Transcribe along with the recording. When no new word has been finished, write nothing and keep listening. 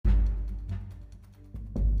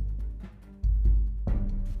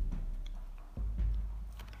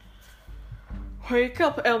Wake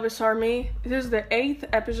up, Elvis Army! This is the 8th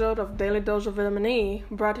episode of Daily Dose of Vitamin E,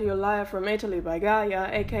 brought to you live from Italy by Gaia,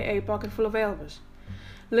 aka Pocket Full of Elvis.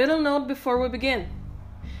 Little note before we begin.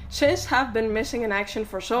 Since I've been missing in action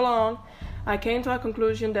for so long, I came to a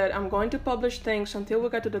conclusion that I'm going to publish things until we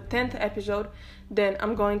get to the 10th episode, then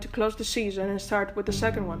I'm going to close the season and start with the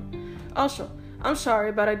second one. Also, I'm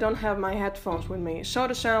sorry, but I don't have my headphones with me, so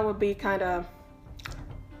the sound will be kinda...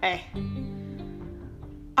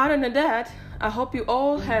 Other than that, I hope you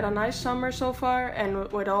all had a nice summer so far,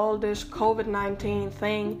 and with all this COVID-19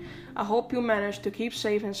 thing, I hope you managed to keep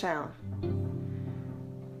safe and sound.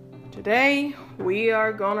 Today, we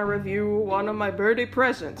are gonna review one of my birthday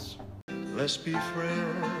presents. Let's be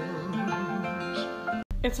friends.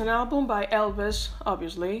 It's an album by Elvis,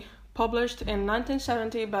 obviously, published in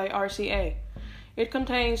 1970 by RCA. It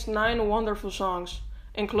contains 9 wonderful songs,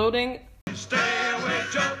 including Stay Away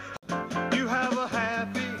Joe. You have a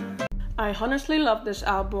happy. I honestly love this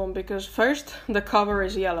album because first, the cover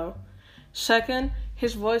is yellow. Second,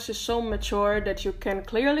 his voice is so mature that you can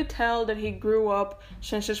clearly tell that he grew up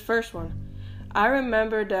since his first one. I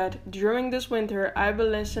remember that during this winter I've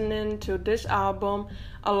been listening to this album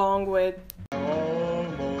along with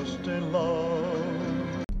Almost in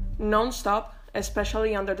love. non-stop,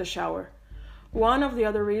 especially under the shower. One of the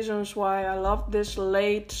other reasons why I love this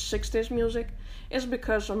late 60s music is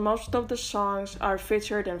because most of the songs are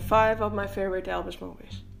featured in 5 of my favorite Elvis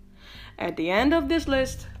movies. At the end of this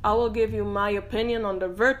list, I will give you my opinion on the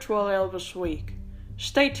virtual Elvis week.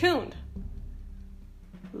 Stay tuned!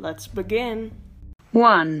 Let's begin.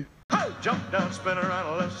 1. Ho! Jump down, spin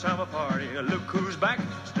around, let's have a party. Look who's back.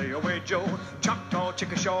 Stay away, Joe. Choctaw,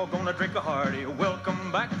 Chickasaw, gonna drink a hearty.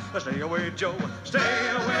 Welcome back. Stay away, Joe. Stay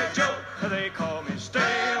away, Joe. They call me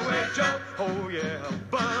Stay Away Joe. Oh yeah,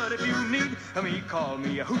 but if you need me, call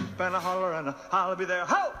me a hoop and a holler and I'll be there.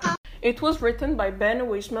 Ho! It was written by Ben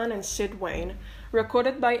Wiseman and Sid Wayne,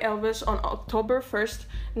 recorded by Elvis on October 1st,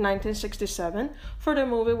 1967, for the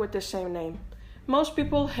movie with the same name. Most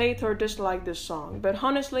people hate or dislike this song, but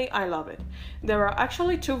honestly, I love it. There are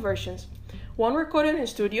actually 2 versions. One recorded in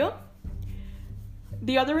studio,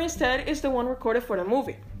 the other instead is the one recorded for the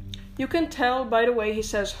movie. You can tell by the way he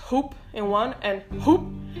says hoop in one and hoop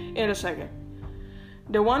in the second.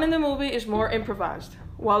 The one in the movie is more improvised,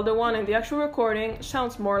 while the one in the actual recording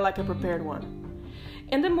sounds more like a prepared one.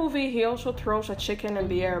 In the movie, he also throws a chicken in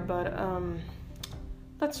the air, but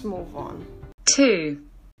let's move on. 2.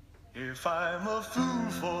 If I'm a fool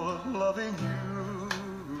for loving you,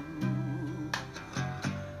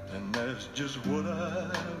 then that's just what I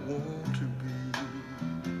want to be.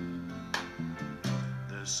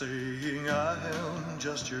 They're saying I am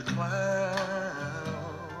just your clown,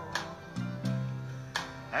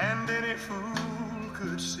 and any fool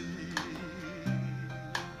could see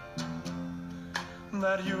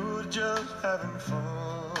that you're just having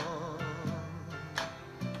fun,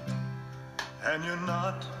 and you're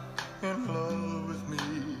not in love with me.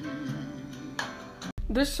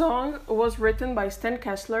 This song was written by Stan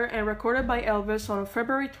Kessler and recorded by Elvis on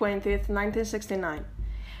February 20th, 1969.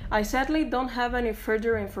 I sadly don't have any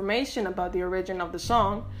further information about the origin of the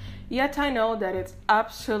song, yet I know that it's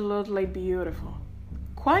absolutely beautiful.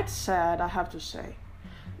 Quite sad, I have to say,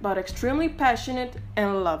 but extremely passionate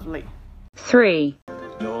and lovely. 3.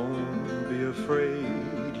 Don't be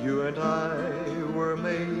afraid, you and I were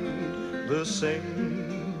made the same,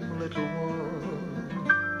 little one.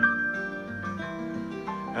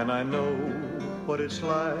 And I know what it's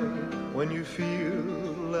like when you feel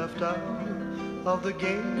left out of the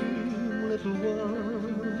game, little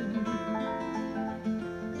one.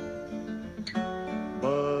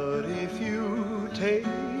 But if you take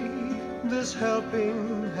this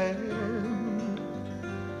helping hand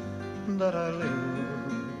that I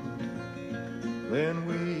lend, then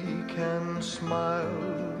we can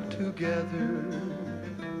smile together.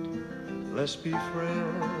 Let's be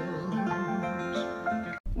friends.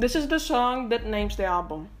 This is the song that names the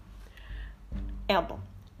album.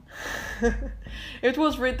 It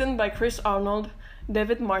was written by Chris Arnold,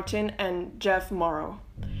 David Martin, and Jeff Morrow.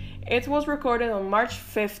 It was recorded on March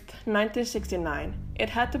 5th, 1969. It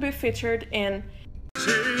had to be featured in,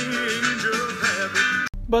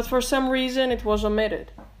 but for some reason it was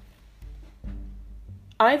omitted.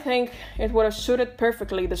 I think it would have suited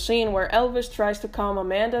perfectly the scene where Elvis tries to calm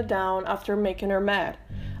Amanda down after making her mad.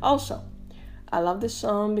 Also, I love this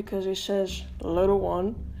song because he says little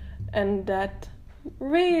one, and that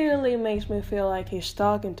really makes me feel like he's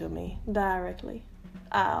talking to me directly.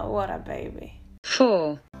 Ah, what a baby.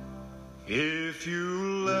 4. If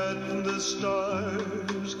you let the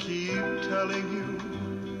stars keep telling you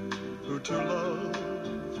who to love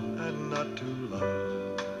and not to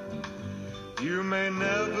love. You may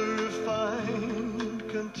never find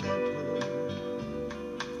contentment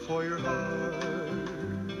for your heart.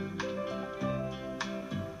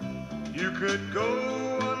 You could go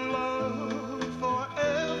unloved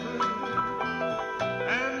forever,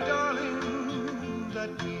 and darling, that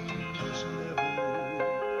means never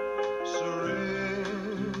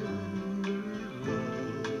surrender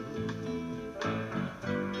love.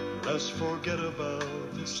 Let's forget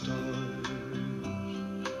about the stars.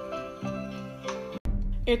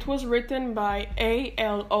 It was written by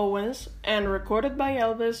A.L. Owens and recorded by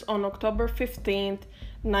Elvis on October 15th,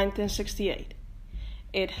 1968.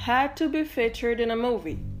 It had to be featured in a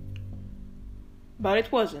movie, but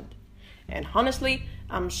it wasn't. And honestly,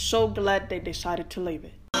 I'm so glad they decided to leave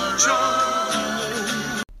it.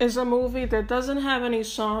 It's a movie that doesn't have any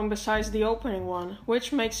song besides the opening one,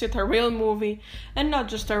 which makes it a real movie and not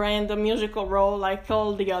just a random musical role like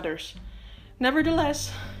all the others.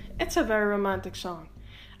 Nevertheless, it's a very romantic song.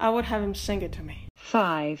 I would have him sing it to me.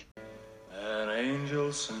 5. An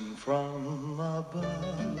angel sent from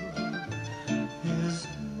above is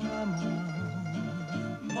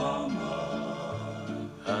Mama,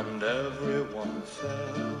 and everyone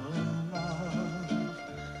fell in love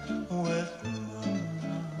with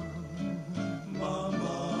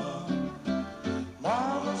Mama.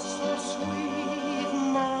 Mama's so sweet,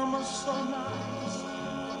 Mama's so nice.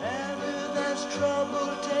 Whenever there's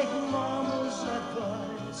trouble, take Mama's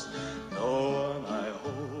advice. No one I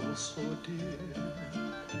hold so dear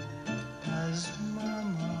as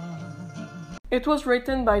Mama. It was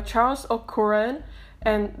written by Charles O'Curran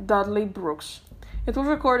and Dudley Brooks. It was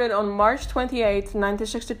recorded on March 28,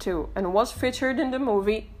 1962, and was featured in the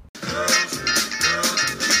movie.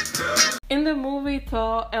 In the movie,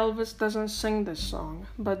 though, Elvis doesn't sing this song,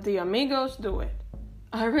 but the Amigos do it.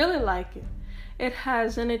 I really like it. It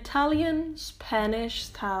has an Italian, Spanish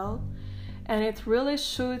style, and it really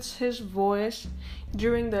suits his voice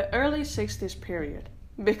during the early 60s period,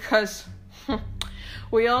 because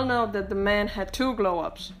we all know that the man had two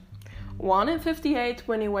glow-ups. One in 58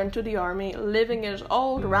 when he went to the army, leaving his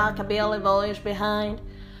old rockabilly voice behind,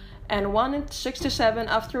 and one in 67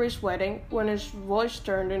 after his wedding when his voice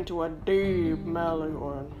turned into a deep mellow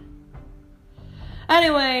one.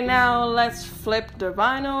 Anyway, now let's flip the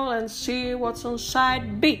vinyl and see what's on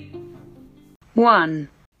side B. 1.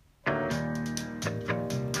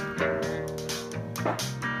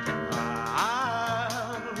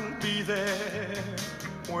 I'll be there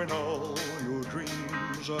when all your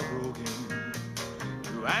dreams are broken,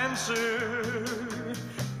 to answer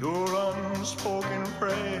your unspoken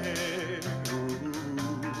prayer.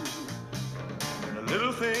 And a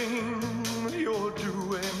little thing you're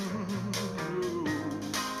doing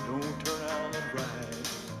don't turn out right.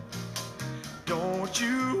 Don't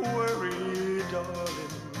you worry,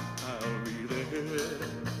 darling, I'll be there.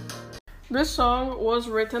 This song was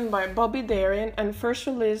written by Bobby Darin and first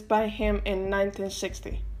released by him in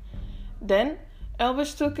 1960. Then,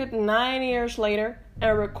 Elvis took it 9 years later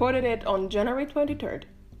and recorded it on January 23rd.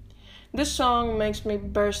 This song makes me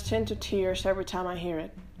burst into tears every time I hear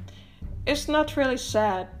it. It's not really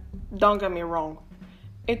sad, don't get me wrong.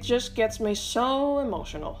 It just gets me so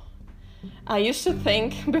emotional. I used to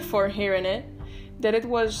think, before hearing it, that it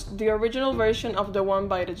was the original version of the one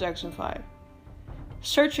by the Jackson 5.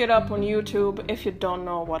 Search it up on YouTube if you don't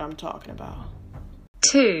know what I'm talking about.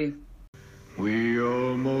 2. We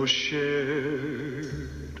almost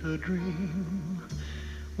shared a dream.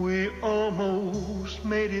 We almost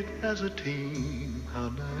made it as a team. How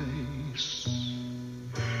nice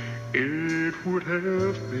it would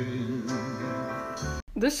have been.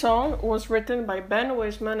 This song was written by Ben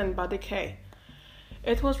Wiseman and Buddy Kaye.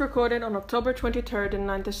 It was recorded on October 23rd in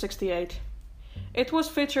 1968. It was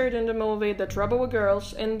featured in the movie The Trouble with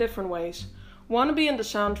Girls in different ways, one being the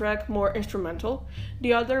soundtrack, more instrumental,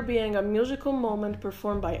 the other being a musical moment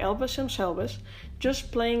performed by Elvis himself,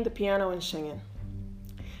 just playing the piano and singing.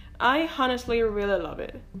 I honestly really love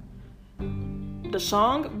it. The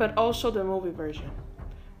song, but also the movie version.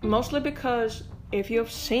 Mostly because if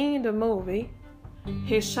you've seen the movie,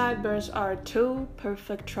 his sideburns are two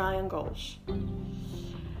perfect triangles.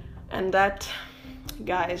 And that,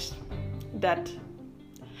 guys, that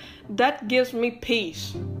gives me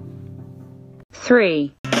peace.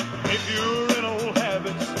 3. If you're in old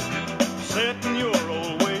habits, set in your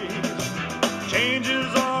old ways,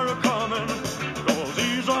 changes are a-coming, 'cause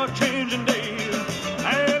these are changing days.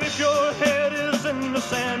 And if your head is in the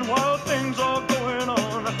sand while things are going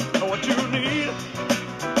on, what you need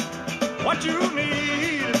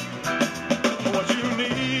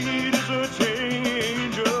is a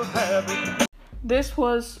change of habit. This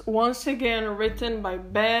was once again written by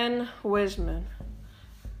Ben Wiseman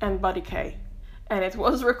and Buddy Kaye, and it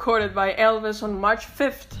was recorded by Elvis on March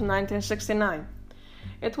 5th, 1969.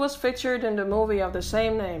 It was featured in the movie of the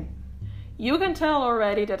same name. You can tell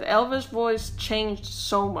already that Elvis' voice changed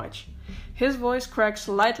so much. His voice cracks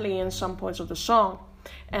slightly in some points of the song,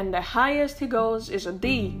 and the highest he goes is a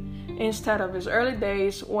D instead of his early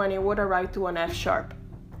days when he would arrive to an F sharp.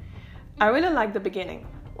 I really like the beginning,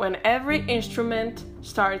 when every instrument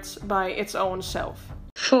starts by its own self.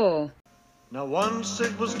 4, Now once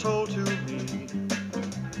it was told to me,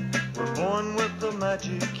 we're born with the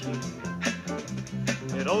magic key.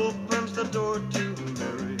 It opens the door to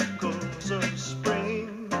miracles of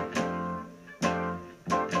spring.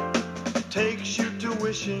 Takes you to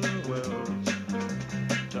wishing wells,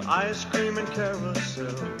 to ice cream and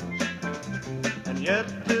carousels. And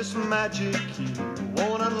yet this magic key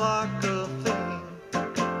won't unlock a thing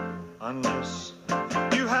unless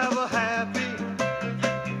you have a happy,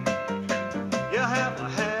 have a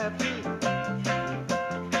happy,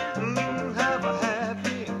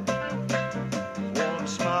 warm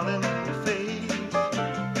smile in your face.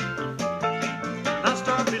 Now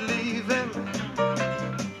start believing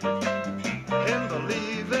in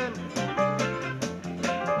believing.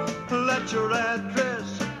 Let your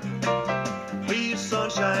address be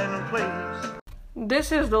sunshine place.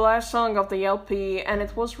 This is the last song of the LP, and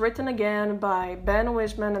it was written again by Ben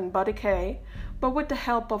Wiseman and Buddy Kaye, but with the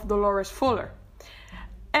help of Dolores Fuller.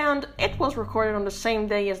 And it was recorded on the same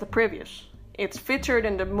day as the previous. It's featured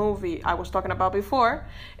in the movie I was talking about before,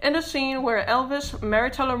 in the scene where Elvis, Mary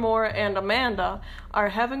Tyler Moore, and Amanda are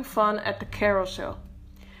having fun at the carousel.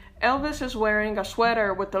 Elvis is wearing a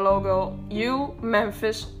sweater with the logo U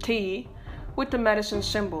Memphis T with the medicine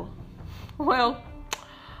symbol. Well,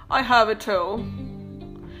 I have it too.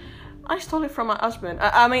 I stole it from my husband.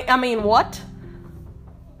 I mean what?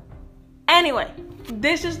 Anyway,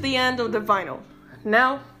 this is the end of the vinyl.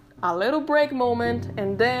 Now, a little break moment,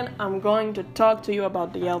 and then I'm going to talk to you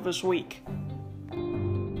about the Elvis Week.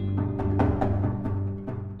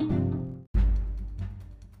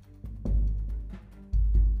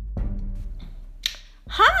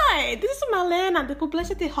 Hi, this is Malena, the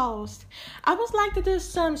publicity host. I would like to do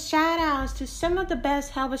some shout-outs to some of the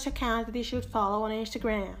best Elvis accounts that you should follow on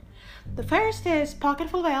Instagram. The first is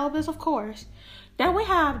Pocketful of Elvis, of course. Then we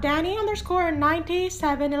have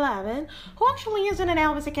Danny_9711, who actually isn't an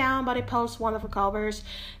Elvis account, but he posts wonderful covers.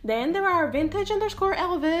 Then there are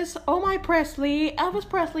Vintage_Elvis, Oh My Presley, Elvis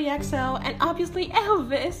Presley XL, and obviously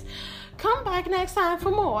Elvis. Come back next time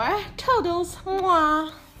for more. Toodles,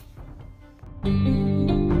 mwah.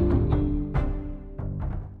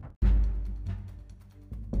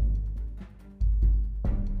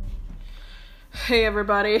 Hey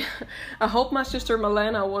everybody, I hope my sister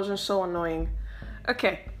Malena wasn't so annoying.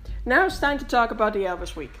 Okay, now it's time to talk about the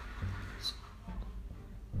Elvis Week.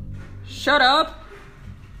 Shut up!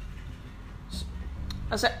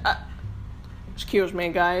 I said, excuse me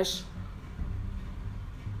guys.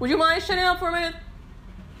 Would you mind shutting up for a minute?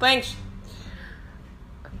 Thanks.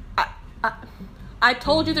 I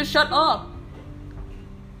told you to shut up.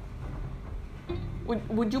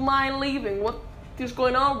 Would you mind leaving? What is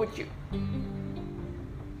going on with you?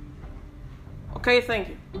 Okay, thank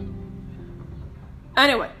you.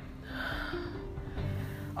 Anyway.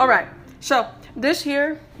 Alright, so this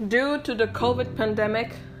year, due to the COVID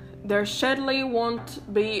pandemic, there sadly won't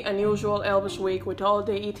be an usual Elvis Week with all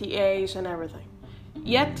the ETAs and everything.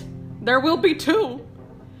 Yet, there will be two.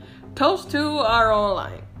 Those two are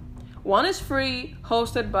online. One is free,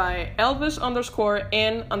 hosted by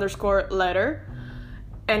Elvis_in_letter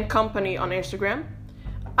and company on Instagram.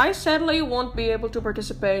 I sadly won't be able to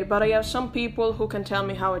participate, but I have some people who can tell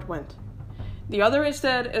me how it went. The other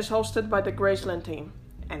instead is hosted by the Graceland team.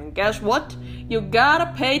 And guess what? You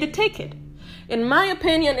gotta pay the ticket. In my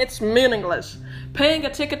opinion, it's meaningless. Paying a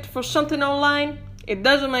ticket for something online, it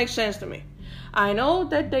doesn't make sense to me. I know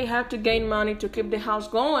that they have to gain money to keep the house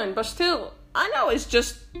going, but still, I know it's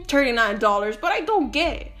just $39, but I don't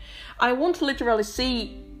get it. I won't literally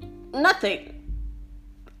see nothing.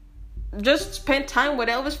 Just spend time with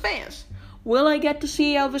Elvis fans. Will I get to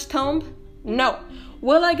see Elvis tomb? No.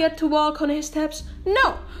 Will I get to walk on his steps?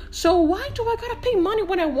 No. So why do I gotta pay money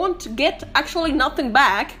when I want to get actually nothing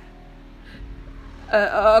back?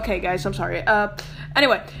 Okay guys, I'm sorry.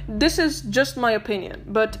 Anyway, this is just my opinion.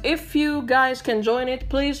 But if you guys can join it,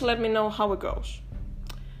 please let me know how it goes.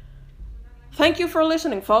 Thank you for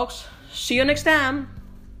listening, folks. See you next time.